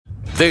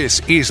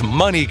This is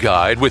Money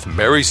Guide with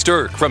Mary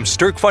Stirk from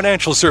Stirk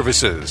Financial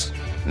Services.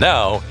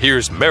 Now,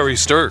 here's Mary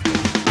Stirk.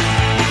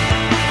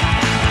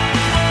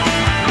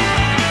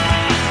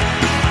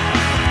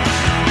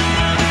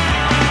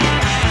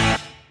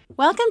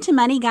 Welcome to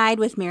Money Guide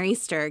with Mary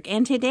Stirk,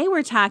 and today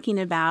we're talking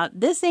about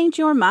This Ain't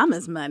Your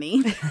Mama's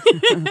Money.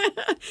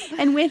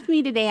 And with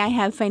me today I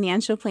have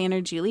financial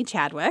planner Julie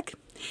Chadwick.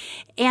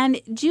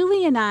 And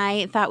Julie and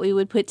I thought we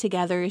would put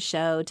together a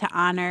show to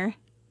honor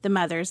the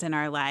mothers in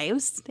our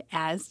lives,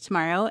 as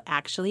tomorrow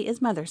actually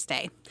is Mother's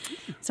Day.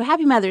 So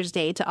happy Mother's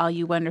Day to all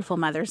you wonderful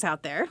mothers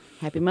out there.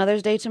 Happy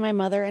Mother's Day to my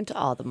mother and to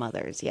all the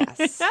mothers,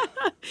 yes.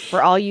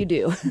 For all you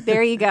do.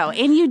 There you go.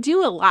 And you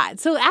do a lot.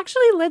 So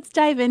actually, let's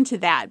dive into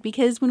that,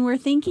 because when we're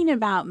thinking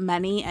about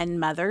money and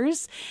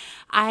mothers,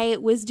 I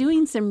was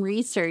doing some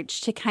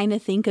research to kind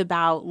of think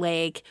about,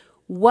 like,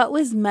 what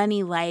was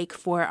money like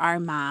for our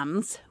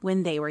moms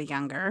when they were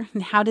younger?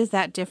 And how does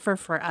that differ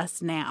for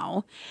us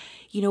now?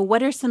 You know,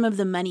 what are some of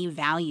the money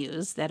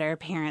values that our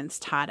parents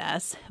taught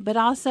us? But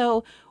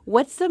also,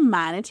 what's the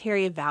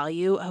monetary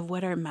value of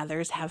what our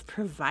mothers have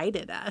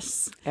provided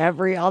us?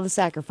 All the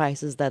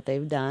sacrifices that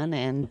they've done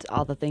and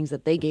all the things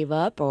that they gave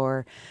up,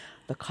 or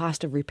the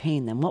cost of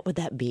repaying them, what would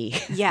that be?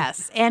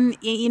 Yes. And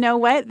you know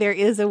what? There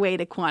is a way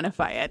to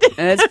quantify it.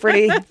 And it's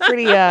pretty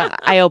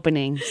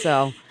eye-opening.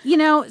 So,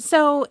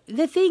 so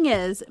the thing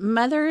is,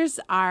 mothers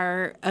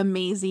are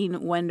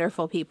amazing,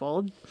 wonderful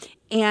people,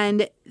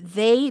 and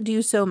they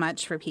do so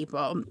much for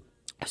people.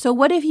 So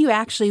what if you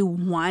actually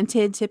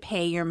wanted to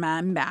pay your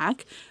mom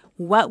back?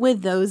 What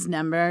would those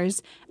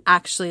numbers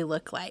actually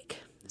look like?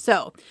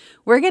 So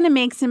we're going to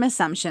make some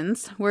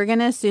assumptions. We're going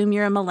to assume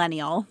you're a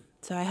millennial.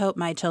 So I hope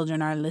my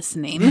children are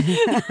listening.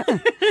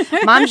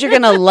 Moms, you're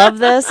going to love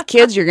this.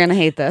 Kids, you're going to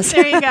hate this.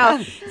 There you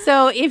go.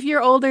 So if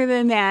you're older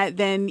than that,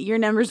 then your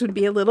numbers would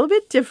be a little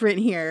bit different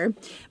here.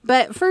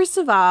 But first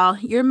of all,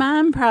 your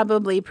mom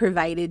probably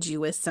provided you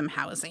with some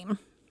housing,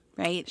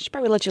 right? She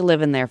probably let you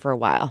live in there for a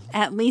while.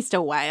 At least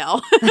a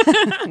while.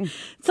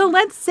 So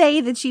let's say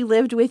that you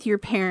lived with your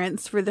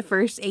parents for the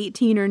first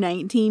 18 or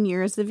 19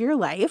 years of your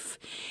life,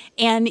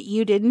 and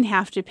you didn't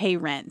have to pay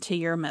rent to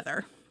your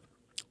mother.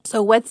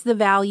 So what's the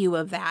value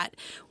of that?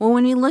 Well,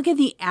 when we look at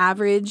the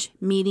average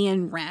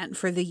median rent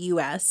for the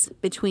U.S.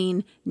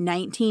 between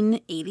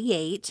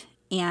 1988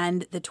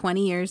 and the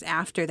 20 years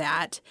after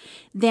that,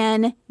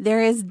 then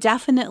there is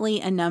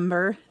definitely a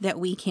number that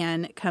we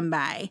can come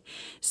by.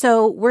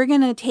 So we're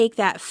going to take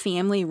that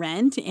family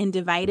rent and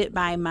divide it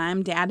by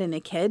mom, dad, and a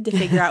kid to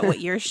figure out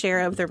what your share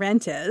of the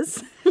rent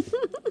is.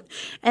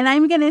 And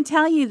I'm going to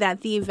tell you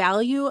that the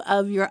value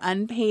of your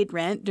unpaid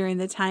rent during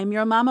the time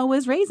your mama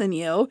was raising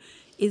you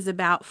is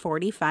about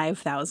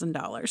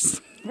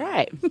 $45,000.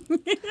 Right.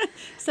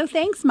 So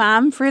thanks,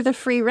 Mom, for the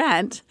free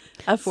rent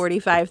of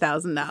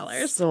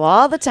 $45,000. So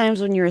all the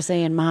times when you were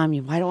saying, Mom,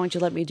 why don't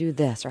you let me do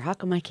this? Or how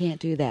come I can't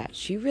do that?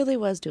 She really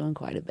was doing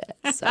quite a bit.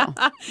 So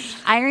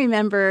I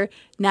remember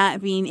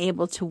not being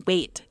able to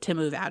wait to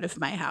move out of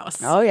my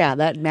house. Oh, yeah.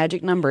 That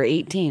magic number,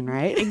 18,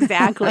 right?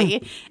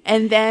 Exactly.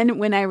 And then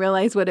when I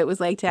realized what it was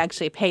like to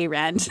actually pay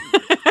rent,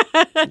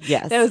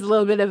 yes, that was a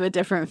little bit of a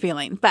different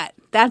feeling. But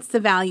that's the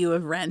value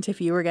of rent if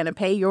you were going to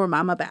pay your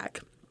mama back.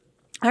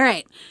 All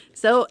right.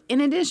 So in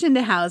addition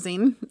to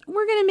housing,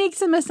 we're going to make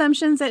some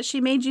assumptions that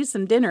she made you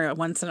some dinner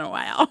once in a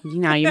while.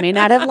 You may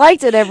not have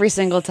liked it every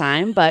single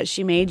time, but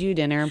she made you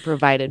dinner and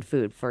provided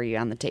food for you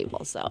on the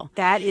table. So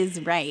that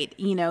is right.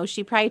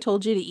 She probably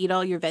told you to eat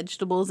all your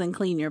vegetables and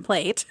clean your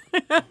plate.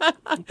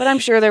 But I'm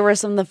sure there were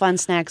some of the fun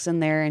snacks in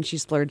there, and she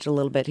splurged a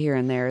little bit here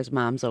and there, as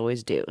moms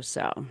always do.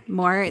 So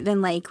more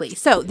than likely.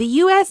 So the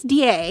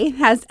USDA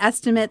has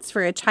estimates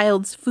for a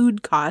child's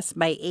food costs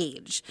by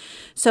age.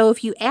 So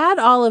if you add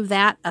all of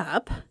that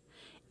up,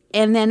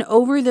 and then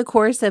over the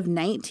course of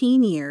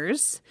 19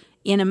 years,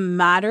 in a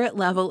moderate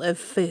level of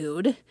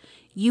food,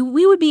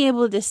 we would be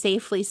able to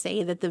safely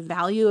say that the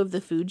value of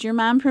the food your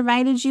mom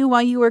provided you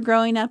while you were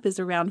growing up is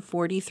around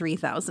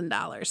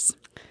 $43,000.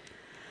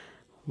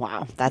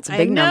 Wow, that's a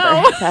big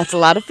number. That's a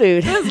lot of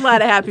food. That's a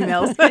lot of Happy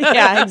Meals.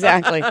 Yeah,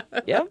 exactly.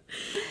 Yep.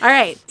 All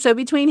right. So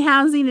between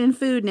housing and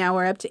food, now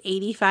we're up to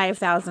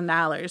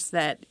 $85,000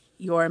 that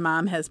your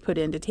mom has put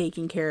into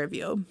taking care of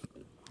you.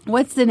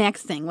 What's the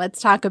next thing?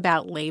 Let's talk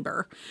about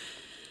labor.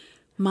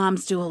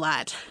 Moms do a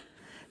lot.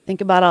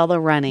 Think about all the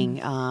running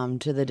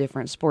to the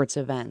different sports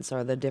events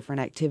or the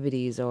different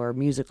activities or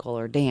musical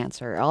or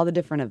dance or all the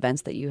different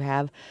events that you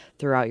have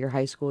throughout your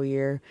high school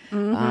year,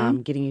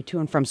 getting you to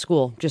and from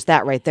school. Just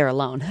that right there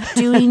alone.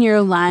 Doing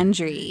your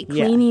laundry,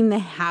 cleaning the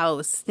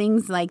house,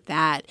 things like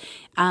that.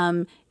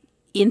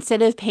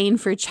 Instead of paying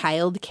for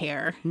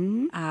childcare,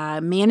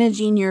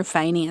 managing your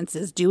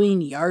finances,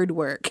 doing yard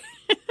work.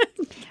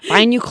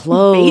 Buying you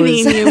clothes.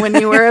 Bathing you when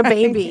you were a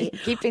baby.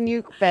 Keeping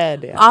you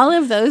fed. Yeah. All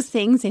of those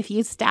things, if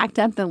you stacked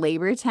up the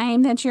labor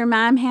time that your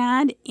mom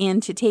had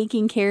into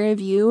taking care of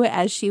you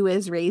as she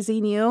was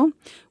raising you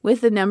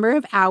with the number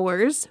of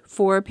hours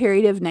for a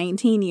period of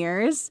 19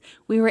 years,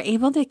 we were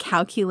able to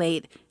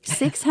calculate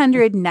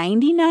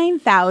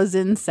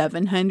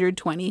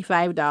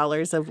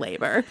 $699,725 of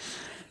labor.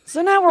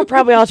 So now we're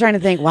probably all trying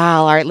to think,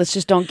 wow, all right, let's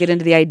just don't get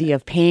into the idea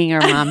of paying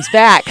our moms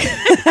back.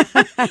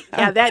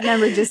 Yeah, that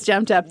number just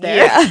jumped up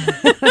there. Yeah.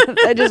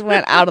 That just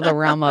went out of the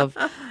realm of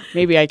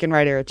maybe I can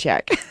write her a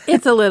check.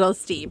 It's a little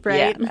steep,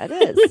 right? Yeah,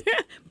 it is.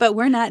 But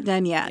we're not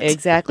done yet.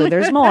 Exactly.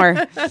 There's more.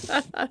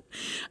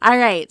 All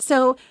right.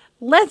 So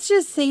let's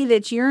just say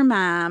that your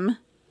mom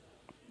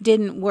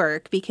didn't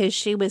work because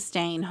she was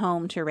staying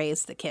home to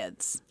raise the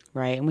kids.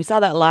 Right. And we saw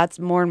that lots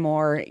more and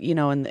more,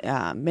 in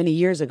many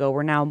years ago,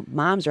 where now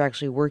moms are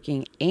actually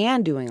working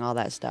and doing all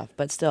that stuff.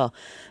 But still,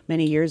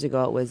 many years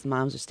ago, it was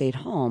moms who stayed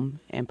home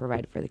and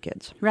provided for the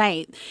kids.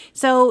 Right.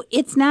 So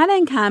it's not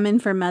uncommon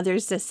for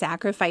mothers to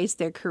sacrifice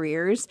their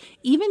careers,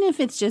 even if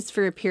it's just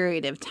for a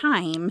period of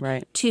time,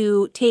 Right.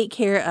 to take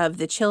care of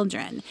the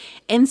children.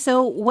 And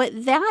so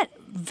what that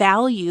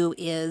value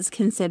is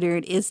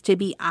considered is to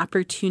be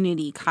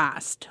opportunity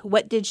cost.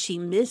 What did she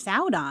miss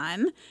out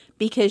on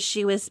because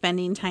she was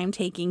spending time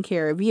taking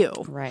care of you?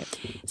 Right.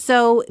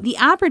 So the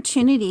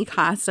opportunity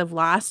cost of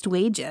lost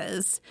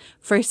wages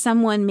for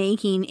someone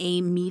making a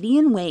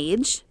median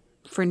wage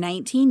for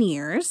 19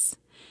 years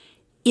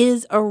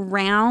is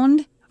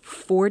around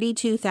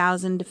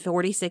 $42,000 to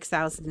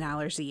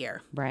 $46,000 a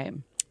year. Right.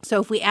 So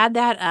if we add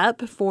that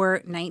up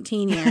for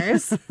 19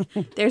 years,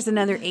 there's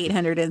another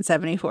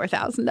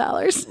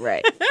 $874,000.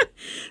 Right.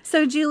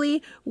 So,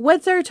 Julie,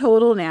 what's our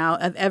total now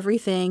of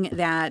everything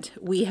that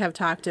we have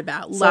talked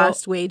about?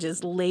 Lost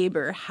wages,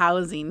 labor,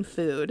 housing,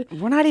 food.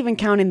 We're not even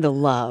counting the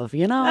love,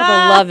 the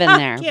love in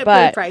there. Can't put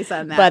a price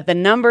on that. But the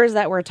numbers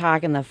that we're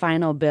talking, the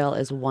final bill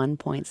is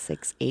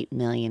 $1.68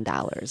 million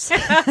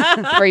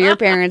for your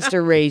parents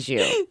to raise you.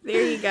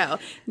 There you go.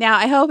 Now,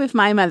 I hope if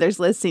my mother's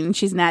listening,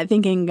 she's not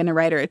thinking I'm going to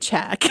write her a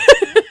check.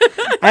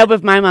 I hope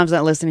if my mom's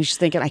not listening, she's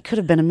thinking, I could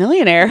have been a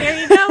millionaire.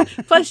 There you go.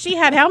 Plus, she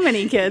had how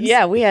many kids?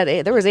 Yeah, we had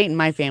 8. There was 8 in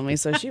my family,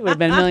 so she would have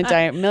been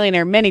a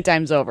millionaire many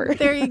times over.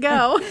 There you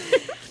go.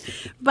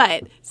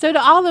 But so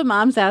to all the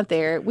moms out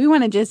there, we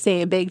want to just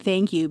say a big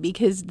thank you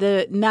because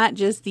not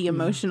just the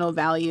emotional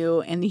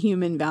value and the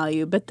human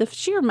value, but the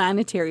sheer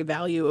monetary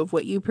value of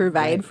what you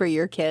provide for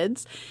your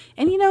kids.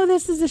 And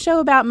this is a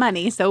show about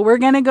money, so we're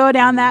going to go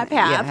down that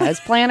path. Yeah, as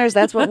planners,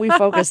 that's what we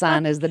focus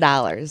on is the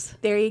dollars.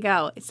 There you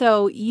go.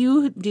 So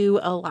you do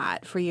a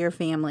lot for your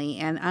family,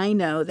 and I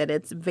know that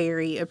it's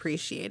very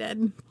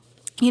appreciated.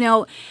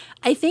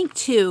 I think,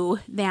 too,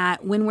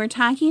 that when we're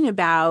talking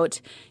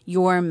about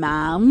your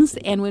moms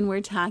and when we're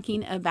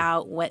talking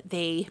about what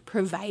they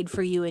provide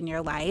for you in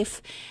your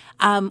life,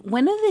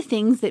 one of the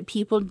things that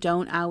people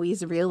don't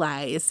always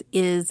realize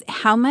is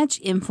how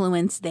much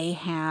influence they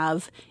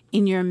have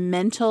in your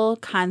mental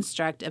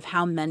construct of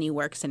how money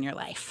works in your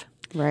life.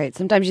 Right.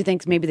 Sometimes you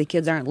think maybe the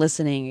kids aren't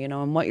listening,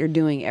 and what you're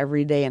doing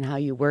every day and how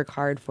you work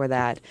hard for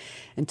that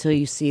until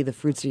you see the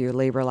fruits of your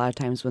labor a lot of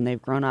times when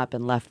they've grown up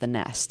and left the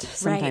nest.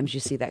 Sometimes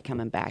you see that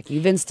coming back.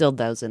 You've instilled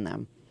those in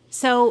them.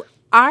 So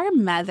our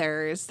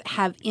mothers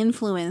have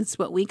influenced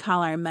what we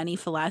call our money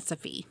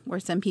philosophy, or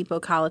some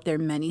people call it their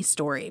money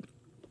story.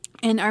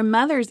 And our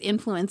mothers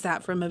influence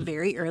that from a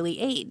very early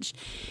age.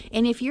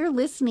 And if you're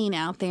listening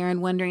out there and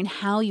wondering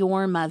how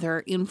your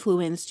mother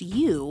influenced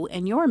you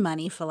and your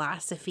money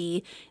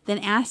philosophy, then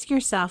ask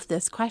yourself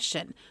this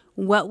question.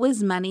 What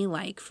was money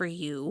like for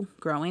you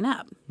growing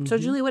up? Mm-hmm. So,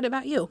 Julie, what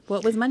about you?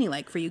 What was money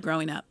like for you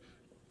growing up?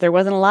 There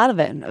wasn't a lot of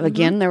it.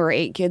 Again, there were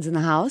 8 kids in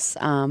the house.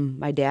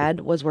 My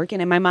dad was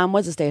working, and my mom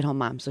was a stay-at-home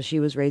mom, so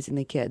she was raising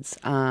the kids.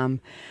 I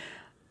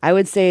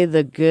would say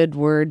the good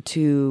word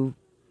to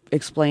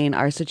explain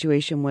our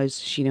situation was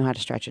she knew how to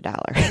stretch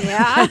 $1.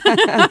 Yeah,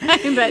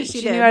 I bet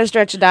she did. Knew how to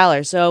stretch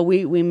 $1. So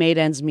we made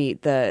ends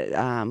meet.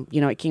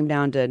 It came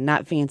down to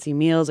not fancy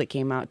meals. It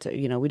came out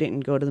to, we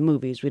didn't go to the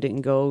movies. We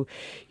didn't go,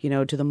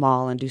 to the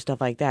mall and do stuff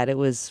like that. It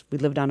was, we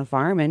lived on a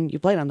farm and you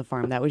played on the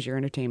farm. That was your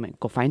entertainment.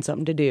 Go find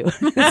something to do.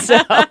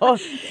 So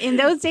in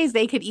those days,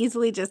 they could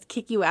easily just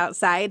kick you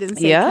outside and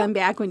say, come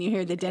back when you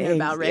hear the dinner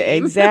bell ring.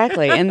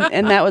 Exactly. And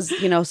that was,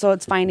 so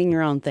it's finding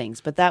your own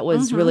things. But that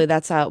was really,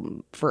 that's how,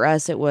 for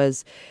us, it was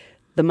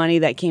the money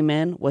that came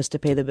in was to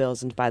pay the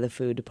bills and to buy the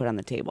food to put on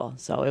the table.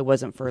 So it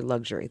wasn't for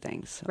luxury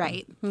things. So,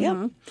 right.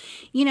 Mm-hmm.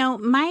 Yeah.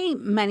 My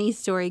money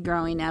story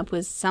growing up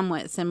was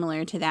somewhat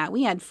similar to that.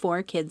 We had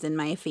 4 kids in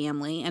my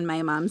family, and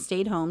my mom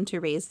stayed home to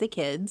raise the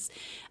kids.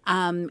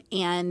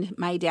 And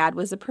my dad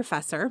was a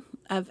professor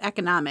of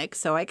economics,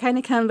 so I kind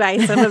of come by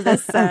some of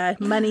this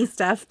money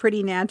stuff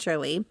pretty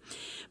naturally.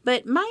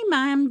 But my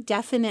mom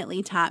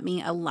definitely taught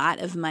me a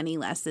lot of money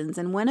lessons.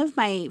 And one of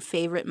my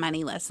favorite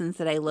money lessons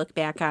that I look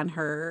back on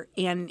her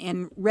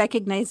and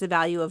recognize the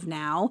value of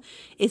now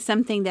is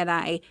something that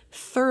I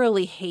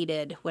thoroughly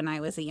hated when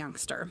I was a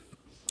youngster.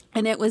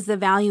 And it was the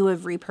value of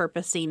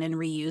repurposing and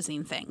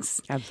reusing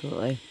things.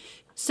 Absolutely.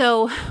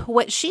 So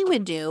what she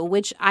would do,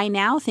 which I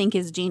now think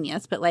is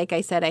genius, but like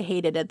I said, I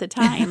hated at the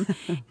time,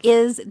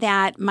 is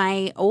that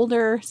my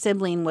older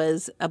sibling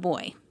was a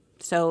boy.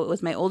 So it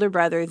was my older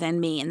brother, then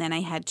me, and then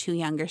I had 2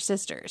 younger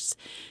sisters.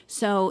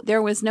 So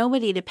there was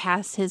nobody to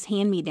pass his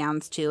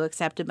hand-me-downs to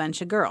except a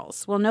bunch of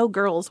girls. Well, no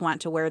girls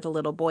want to wear the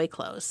little boy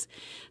clothes.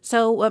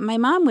 So what my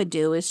mom would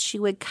do is she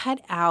would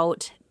cut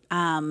out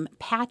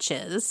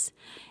patches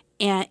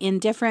and in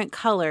different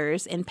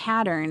colors and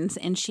patterns,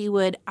 and she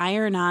would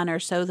iron on or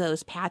sew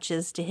those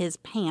patches to his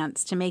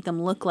pants to make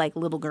them look like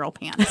little girl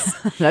pants.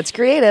 That's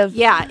creative.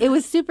 Yeah, it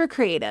was super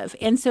creative.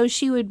 And so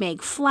she would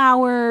make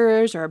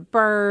flowers or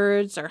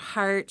birds or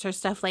hearts or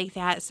stuff like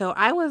that. So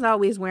I was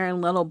always wearing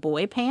little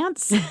boy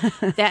pants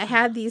that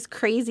had these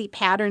crazy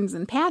patterns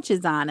and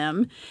patches on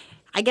them.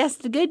 I guess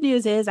the good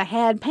news is I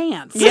had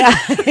pants. Yeah,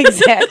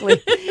 exactly.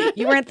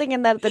 You weren't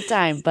thinking that at the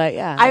time, but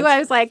yeah. I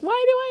was like,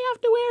 why do I have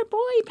to wear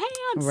boy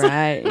pants?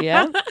 Right,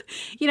 yeah.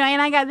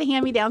 And I got the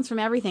hand-me-downs from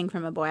everything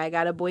from a boy. I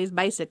got a boy's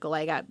bicycle.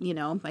 I got,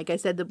 like I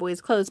said, the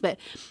boy's clothes. But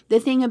the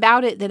thing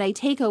about it that I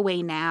take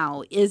away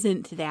now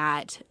isn't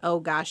that, oh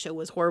gosh, it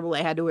was horrible.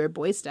 I had to wear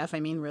boy stuff. I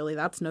mean, really,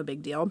 that's no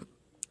big deal.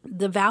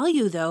 The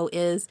value, though,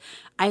 is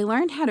I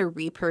learned how to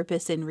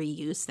repurpose and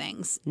reuse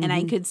things. Mm-hmm. And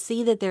I could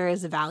see that there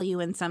is a value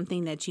in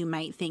something that you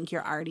might think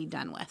you're already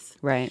done with.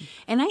 Right.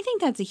 And I think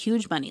that's a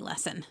huge money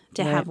lesson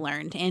to have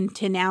learned and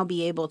to now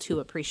be able to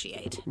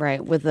appreciate.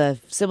 Right. With the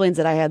siblings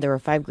that I had, there were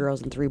 5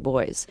 girls and 3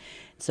 boys.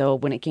 So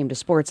when it came to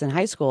sports in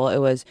high school, it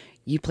was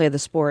you play the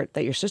sport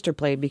that your sister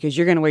played because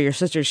you're going to wear your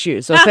sister's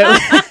shoes. So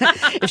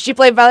if she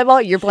played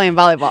volleyball, you're playing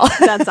volleyball.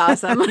 That's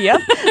awesome.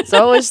 Yep.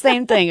 So it was the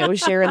same thing. It was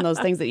sharing those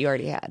things that you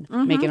already had,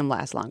 making them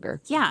last longer.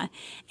 Yeah.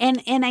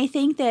 And I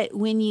think that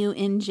when you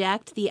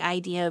inject the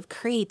idea of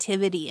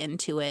creativity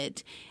into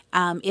it,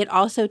 it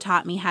also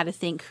taught me how to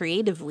think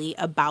creatively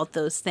about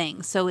those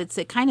things. So it's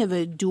a kind of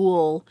a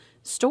dual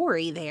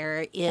story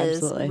there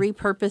is Absolutely.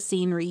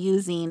 repurposing,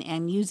 reusing,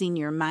 and using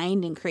your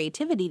mind and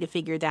creativity to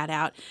figure that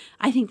out.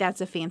 I think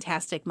that's a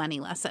fantastic money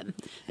lesson.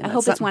 And I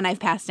hope it's one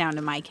I've passed down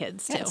to my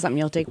kids, too. Yeah, something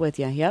you'll take with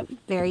you. Yep.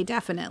 Very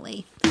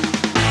definitely.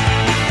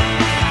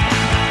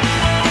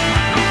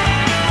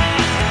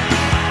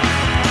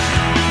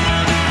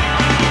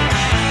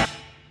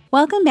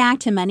 Welcome back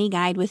to Money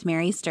Guide with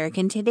Mary Stirk,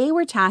 and today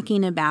we're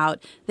talking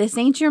about This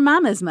Ain't Your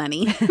Mama's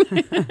Money.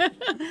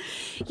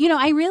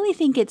 I really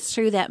think it's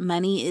true that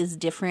money is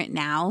different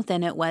now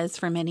than it was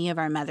for many of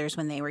our mothers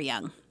when they were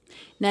young.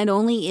 Not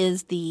only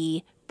is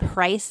the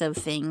price of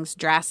things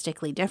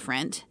drastically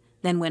different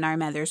than when our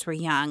mothers were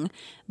young,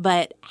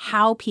 but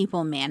how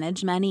people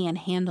manage money and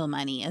handle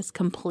money is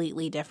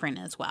completely different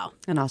as well.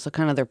 And also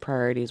kind of their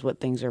priorities, what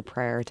things are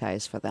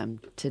prioritized for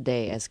them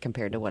today as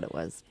compared to what it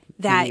was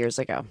many years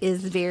ago. That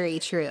is very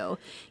true.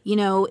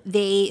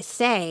 They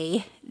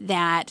say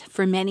that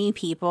for many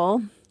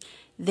people,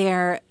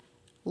 their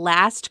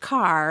last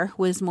car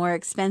was more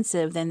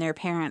expensive than their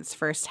parents'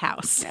 first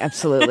house.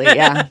 Absolutely,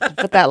 yeah.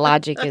 But that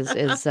logic is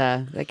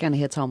that kind of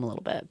hits home a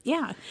little bit.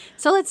 Yeah.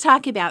 So let's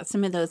talk about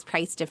some of those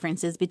price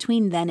differences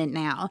between then and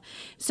now.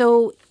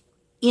 So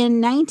in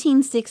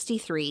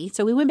 1963,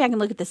 so we went back and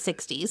looked at the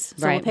 60s,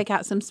 so we'll pick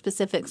out some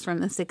specifics from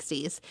the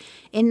 60s.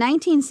 In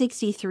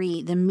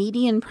 1963, the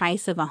median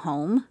price of a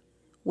home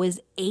was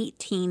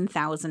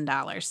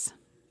 $18,000.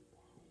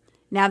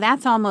 Now,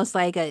 that's almost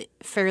like a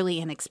fairly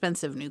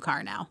inexpensive new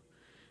car now.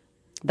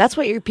 That's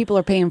what your people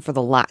are paying for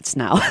the lots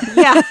now.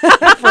 Yeah.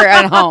 For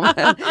a home.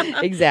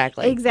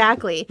 Exactly.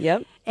 Exactly.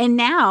 Yep. And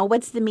now,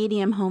 what's the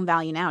median home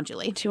value now,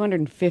 Julie?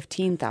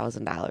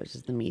 $215,000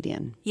 is the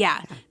median.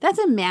 Yeah. That's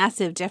a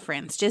massive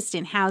difference just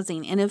in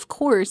housing. And of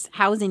course,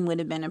 housing would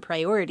have been a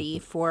priority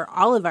for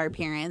all of our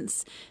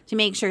parents to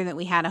make sure that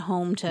we had a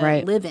home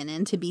to live in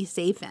and to be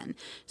safe in.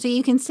 So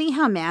you can see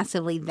how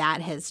massively that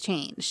has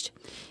changed.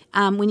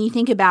 When you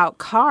think about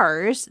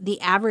cars,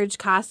 the average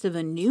cost of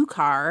a new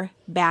car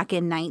back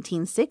in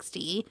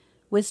 1960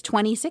 was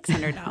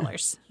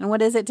 $2,600. And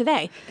what is it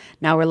today?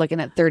 Now we're looking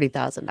at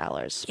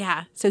 $30,000.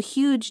 Yeah, so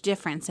huge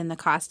difference in the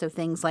cost of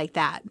things like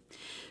that.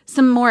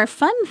 Some more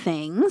fun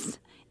things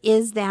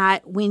is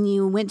that when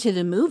you went to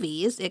the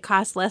movies, it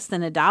cost less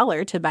than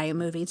 $1 to buy a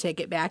movie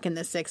ticket back in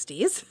the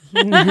 60s.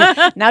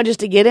 Now just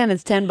to get in,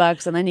 it's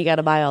 $10, and then you got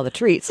to buy all the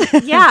treats.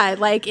 Yeah,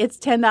 like it's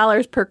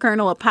 $10 per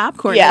kernel of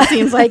popcorn, it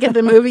seems like, at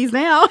the movies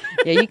now.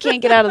 Yeah, you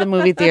can't get out of the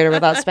movie theater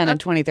without spending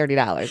 $20,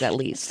 $30 at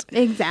least.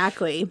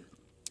 Exactly.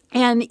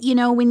 And,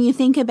 when you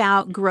think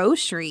about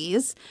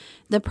groceries,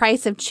 the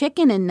price of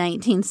chicken in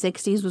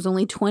 1960s was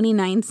only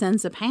 29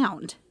 cents a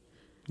pound.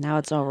 Now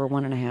it's over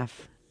 $1.50.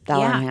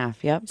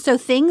 Yep. So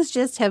things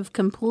just have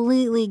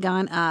completely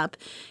gone up.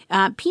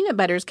 Peanut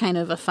butter is kind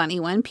of a funny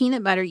one.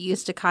 Peanut butter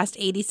used to cost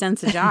 80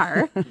 cents a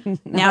jar.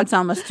 Now it's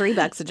almost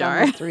 $3 a jar.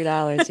 Almost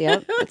 $3.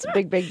 Yep. It's a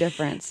big, big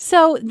difference.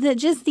 So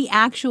the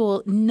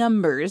actual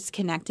numbers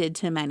connected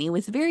to money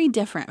was very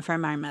different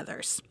from our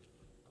mothers.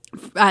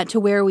 To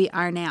where we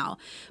are now.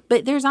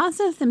 But there's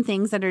also some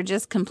things that are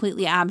just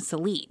completely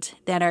obsolete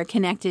that are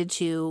connected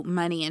to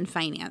money and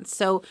finance.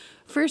 So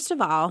first of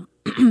all,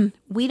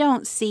 we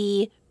don't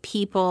see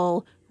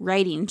people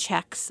writing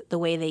checks the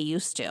way they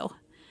used to.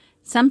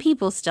 Some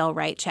people still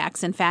write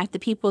checks. In fact, the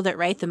people that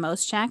write the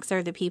most checks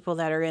are the people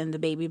that are in the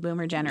baby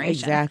boomer generation.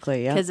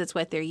 Exactly, yeah. Because it's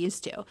what they're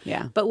used to.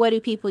 Yeah. But what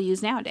do people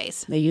use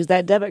nowadays? They use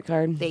that debit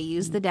card. They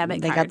use the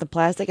debit card. They got the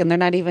plastic, and they're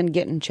not even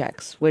getting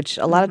checks, which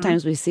a lot of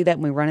times we see that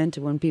when we run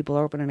into when people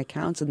are opening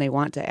accounts and they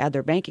want to add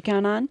their bank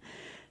account on.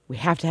 we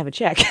have to have a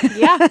check.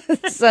 Yeah.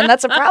 So and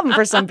that's a problem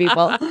for some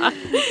people.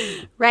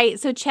 Right.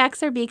 So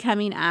checks are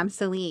becoming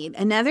obsolete.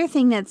 Another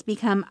thing that's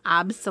become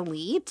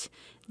obsolete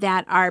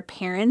that our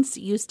parents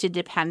used to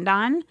depend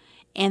on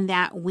and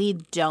that we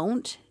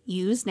don't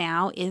use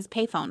now is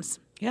payphones.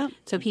 Yeah.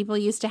 So people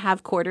used to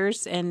have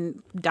quarters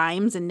and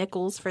dimes and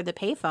nickels for the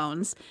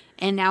payphones,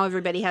 and now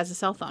everybody has a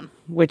cell phone.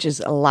 Which is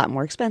a lot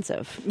more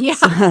expensive. Yeah.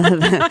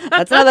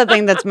 That's another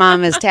thing that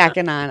mom is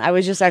tacking on. I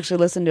was just actually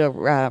listening to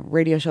a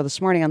radio show this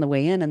morning on the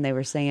way in, and they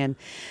were saying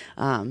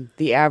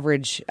the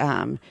average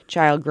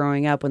child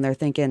growing up, when they're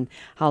thinking,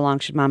 how long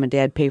should mom and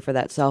dad pay for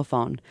that cell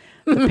phone?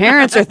 The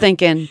parents are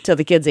thinking till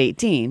the kid's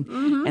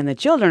 18, and the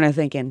children are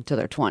thinking till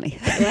they're 20.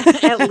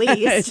 At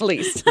least. At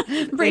least.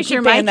 Pretty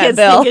sure my kids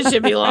think it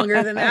should be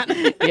longer than that.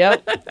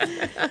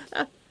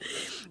 Yep.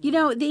 You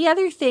know, the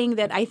other thing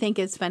that I think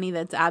is funny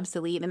that's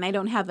obsolete, and I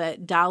don't have a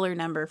dollar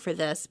number for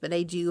this, but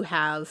I do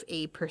have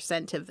a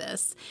percent of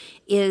this,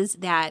 is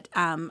that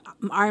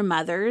our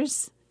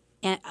mothers,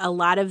 and a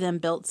lot of them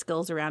built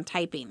skills around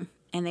typing,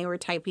 and they were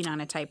typing on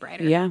a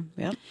typewriter. Yeah,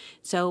 yep.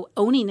 So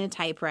owning a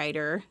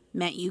typewriter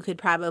meant you could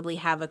probably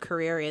have a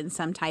career in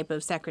some type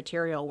of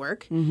secretarial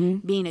work.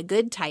 Mm-hmm. Being a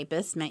good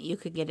typist meant you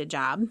could get a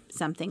job,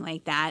 something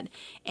like that.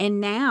 And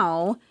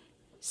now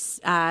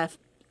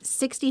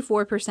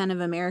 64%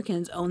 of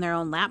Americans own their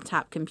own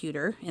laptop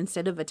computer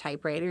instead of a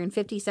typewriter, and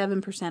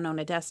 57% own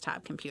a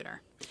desktop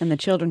computer. And the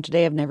children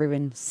today have never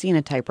even seen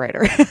a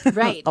typewriter.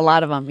 Right. A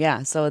lot of them,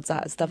 yeah. So it's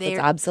stuff that's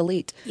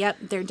obsolete. Yep.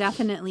 They're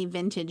definitely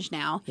vintage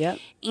now. Yep.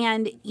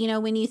 And, you know,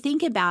 when you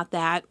think about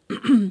that,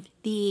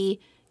 the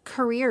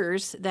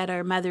careers that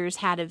our mothers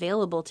had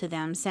available to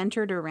them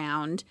centered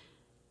around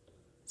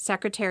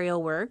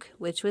secretarial work,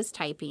 which was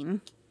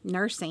typing,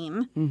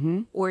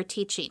 nursing, or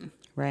teaching.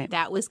 Right.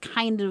 That was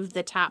kind of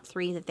the top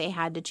three that they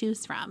had to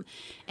choose from.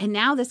 And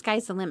now the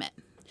sky's the limit.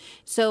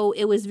 So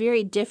it was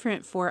very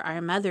different for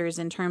our mothers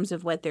in terms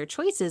of what their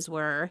choices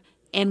were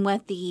and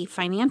what the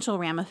financial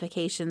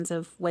ramifications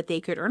of what they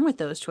could earn with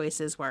those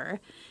choices were.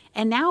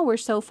 And now we're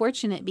so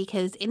fortunate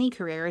because any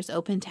career is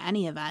open to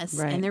any of us.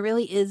 Right. And there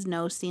really is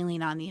no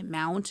ceiling on the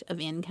amount of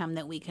income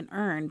that we can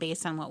earn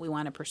based on what we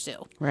want to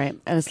pursue. Right.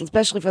 And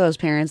especially for those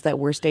parents that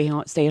were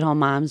stay-at-home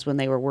moms when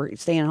they were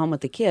staying home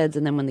with the kids,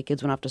 and then when the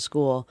kids went off to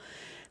school,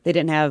 they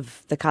didn't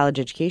have the college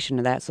education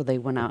of that, so they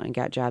went out and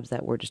got jobs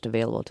that were just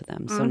available to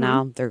them. So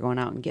now they're going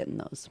out and getting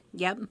those.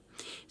 Yep.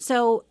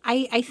 So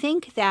I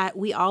think that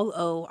we all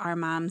owe our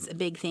moms a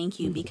big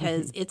thank you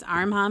because it's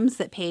our moms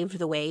that paved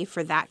the way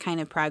for that kind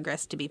of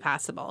progress to be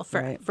possible.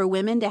 For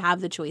women to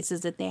have the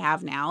choices that they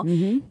have now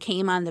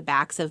came on the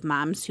backs of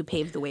moms who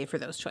paved the way for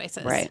those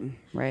choices. Right,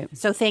 right.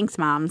 So thanks,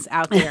 moms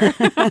out there.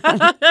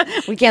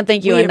 We can't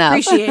thank you we enough.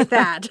 Appreciate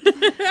that.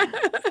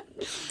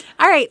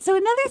 All right. So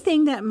another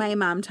thing that my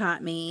mom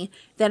taught me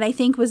that I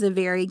think was a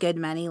very good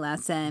money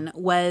lesson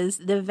was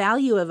the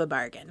value of a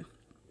bargain.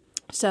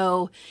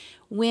 So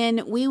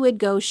when we would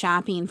go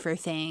shopping for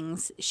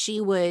things,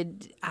 she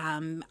would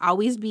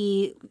always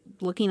be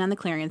looking on the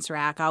clearance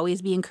rack,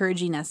 always be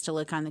encouraging us to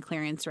look on the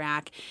clearance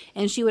rack.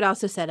 And she would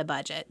also set a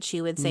budget.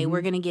 She would say,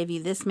 we're going to give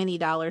you this many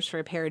dollars for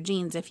a pair of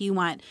jeans. If you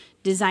want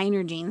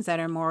designer jeans that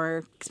are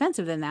more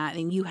expensive than that,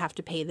 then you have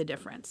to pay the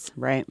difference.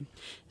 Right.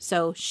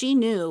 So she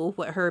knew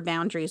what her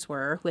boundaries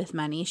were with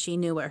money. She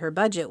knew what her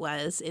budget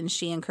was, and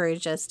she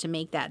encouraged us to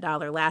make that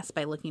dollar last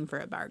by looking for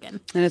a bargain.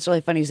 And it's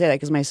really funny you say that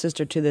because my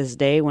sister to this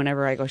day,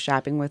 whenever I go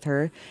shopping with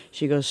her,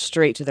 she goes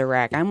straight to the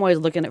rack. I'm always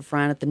looking at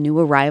front at the new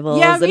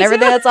arrivals and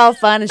everything that's all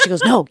fun. And she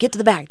goes, no, get to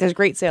the back. There's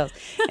great sales.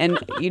 And,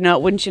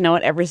 wouldn't you know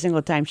it, every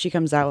single time she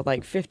comes out with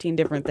like 15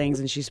 different things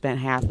and she spent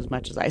half as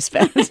much as I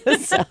spent.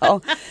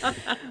 So,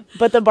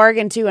 but the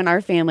bargain too in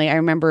our family, I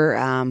remember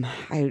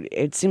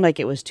it seemed like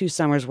it was 2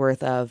 summers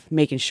worth of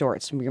making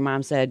shorts. Your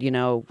mom said, we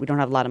don't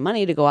have a lot of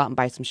money to go out and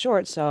buy some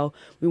shorts. So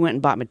we went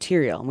and bought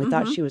material, and we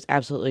thought she was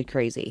absolutely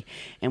crazy.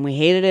 And we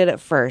hated it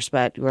at first,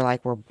 but we're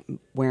like, we're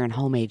wearing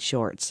homemade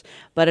shorts.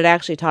 But it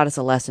actually taught us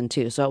a lesson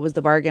too. So it was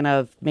the bargain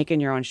of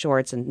making your own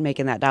shorts and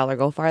making that dollar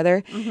go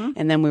farther.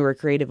 And then we were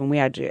creative, and we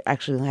had to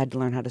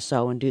learn how to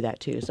sew and do that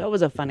too. So it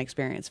was a fun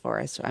experience for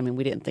us. I mean,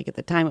 we didn't think at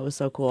the time it was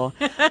so cool,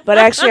 but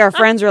actually our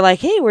friends were like,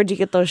 hey, where'd you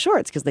get those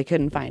shorts? Because they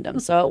couldn't find them.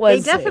 So it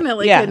was, they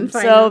definitely couldn't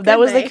find them. So that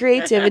was the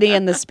creativity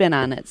and the spin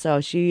on it. So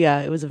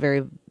it was a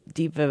very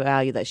deep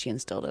value that she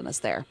instilled in us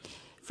there.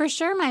 For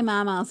sure, my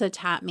mom also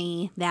taught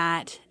me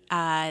that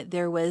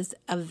there was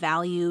a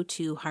value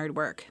to hard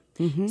work.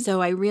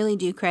 So I really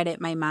do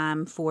credit my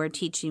mom for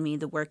teaching me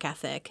the work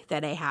ethic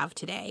that I have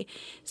today.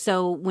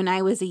 So when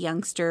I was a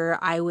youngster,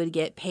 I would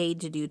get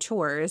paid to do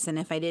chores, and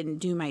if I didn't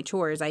do my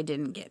chores, I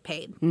didn't get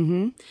paid.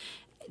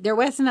 There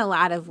wasn't a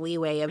lot of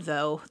leeway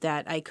though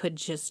that I could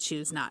just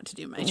choose not to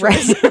do my chores.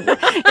 Right.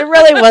 It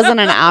really wasn't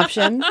an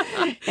option.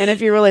 And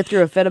if you really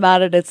threw a fit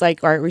about it, it's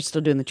like, all right, we're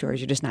still doing the chores.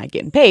 You're just not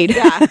getting paid.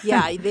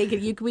 Yeah.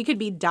 We could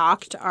be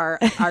docked our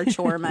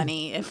chore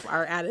money if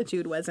our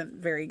attitude wasn't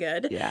very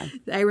good. Yeah.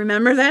 I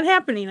remember that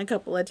happening a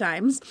couple of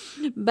times.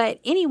 But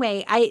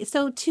anyway,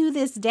 so to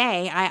this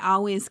day, I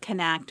always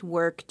connect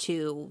work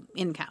to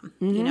income.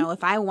 You know,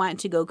 if I want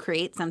to go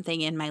create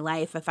something in my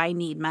life, if I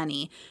need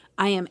money,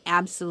 I am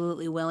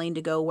absolutely willing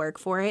to go work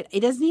for it. It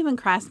doesn't even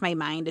cross my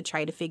mind to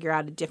try to figure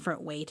out a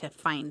different way to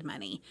find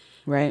money.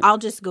 Right. I'll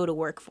just go to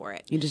work for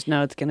it. You just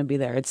know it's going to be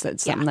there. It's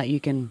something that you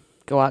can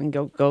go out and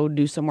go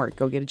do some work,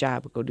 go get a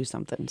job, go do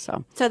something.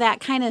 So that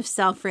kind of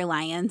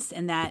self-reliance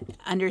and that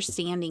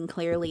understanding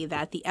clearly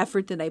that the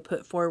effort that I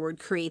put forward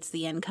creates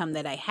the income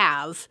that I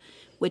have,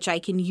 which I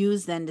can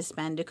use then to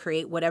spend to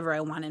create whatever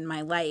I want in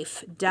my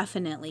life,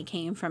 definitely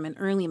came from an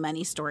early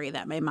money story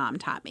that my mom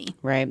taught me.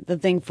 Right. The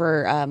thing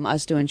for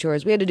us doing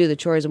chores, we had to do the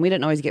chores, and we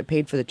didn't always get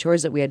paid for the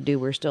chores that we had to do.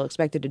 We were still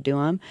expected to do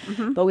them,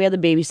 but we had the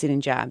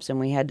babysitting jobs, and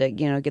we had to,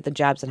 get the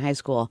jobs in high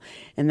school.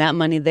 And that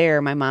money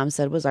there, my mom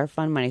said, was our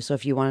fun money. So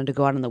if you wanted to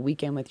go out on the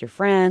weekend with your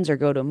friends or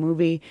go to a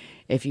movie,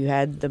 if you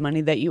had the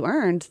money that you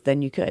earned,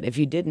 then you could. If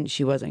you didn't,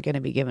 she wasn't going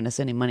to be giving us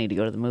any money to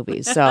go to the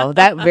movies. So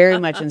that very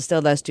much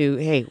instilled us to,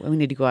 hey, we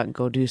need to go out and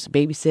go do some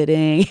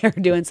babysitting or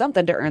doing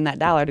something to earn that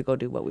dollar to go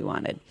do what we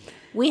wanted.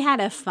 We had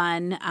a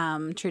fun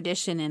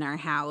tradition in our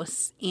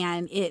house,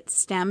 and it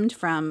stemmed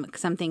from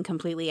something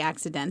completely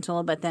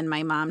accidental, but then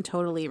my mom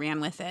totally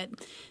ran with it.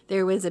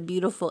 There was a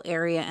beautiful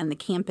area on the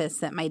campus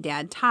that my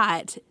dad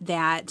taught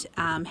that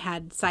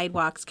had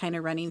sidewalks kind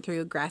of running through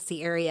a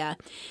grassy area.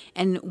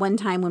 And one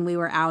time when we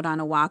were out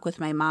on a walk with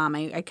my mom,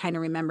 I kind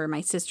of remember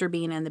my sister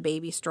being in the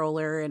baby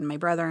stroller and my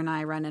brother and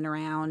I running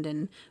around,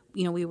 and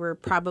we were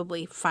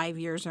probably 5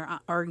 years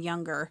or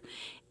younger.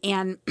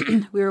 And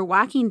we were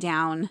walking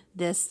down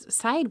this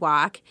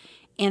sidewalk,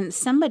 and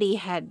somebody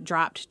had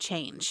dropped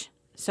change.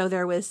 So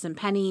there was some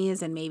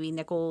pennies and maybe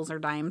nickels or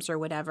dimes or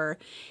whatever.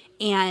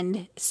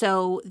 And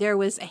so there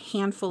was a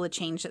handful of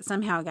change that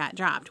somehow got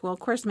dropped. Well, of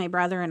course, my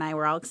brother and I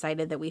were all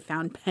excited that we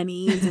found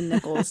pennies and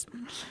nickels.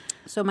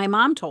 So my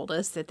mom told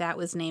us that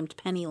was named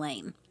Penny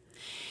Lane.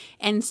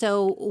 And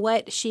so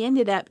what she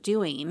ended up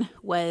doing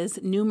was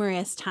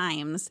numerous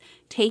times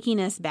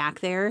taking us back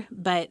there,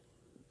 but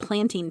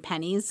planting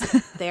pennies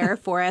there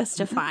for us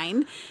to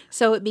find.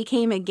 So it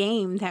became a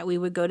game that we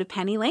would go to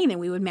Penny Lane and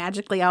we would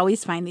magically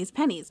always find these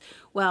pennies.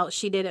 Well,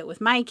 she did it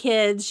with my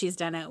kids. She's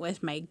done it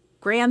with my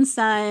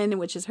grandson,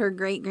 which is her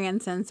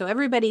great-grandson. So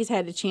everybody's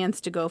had a chance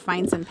to go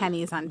find some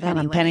pennies on Penny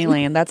Lane. Penny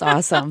Lane. That's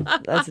awesome.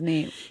 That's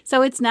neat.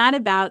 So it's not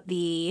about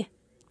the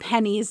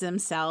pennies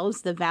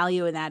themselves. The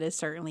value of that is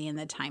certainly in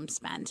the time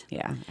spent.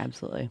 Yeah,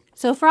 absolutely.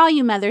 So for all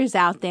you mothers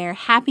out there,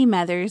 happy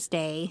Mother's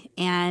Day.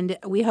 And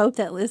we hope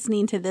that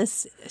listening to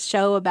this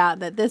show about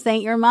that this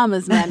ain't your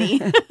mama's money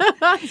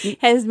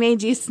has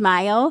made you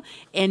smile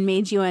and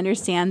made you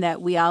understand that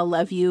we all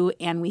love you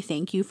and we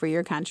thank you for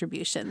your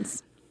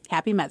contributions.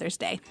 Happy Mother's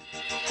Day.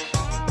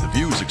 The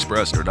views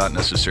expressed are not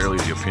necessarily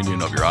the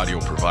opinion of your audio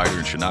provider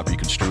and should not be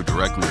construed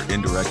directly or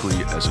indirectly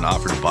as an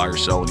offer to buy or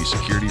sell any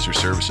securities or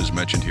services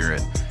mentioned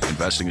herein.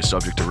 Investing is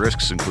subject to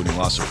risks, including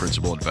loss of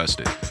principal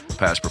invested.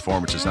 Past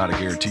performance is not a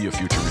guarantee of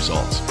future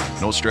results.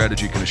 No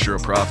strategy can assure a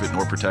profit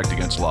nor protect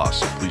against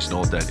loss. Please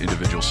note that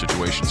individual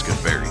situations can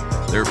vary.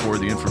 Therefore,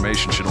 the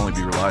information should only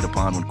be relied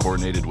upon when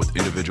coordinated with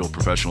individual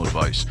professional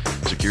advice.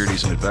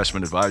 Securities and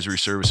investment advisory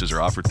services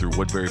are offered through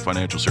Woodbury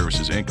Financial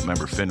Services, Inc.,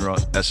 member FINRA,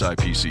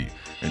 SIPC.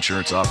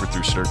 Insurance offered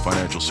through Sturk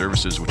Financial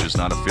Services, which is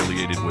not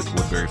affiliated with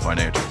Woodbury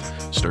Financial.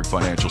 Sturk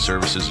Financial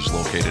Services is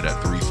located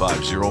at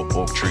 350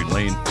 Oak Tree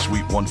Lane,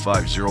 Suite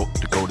 150,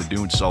 Dakota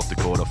Dunes, South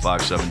Dakota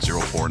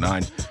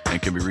 57049,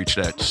 and can be reached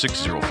at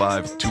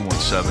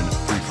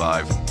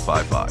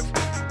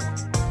 605-217-3555.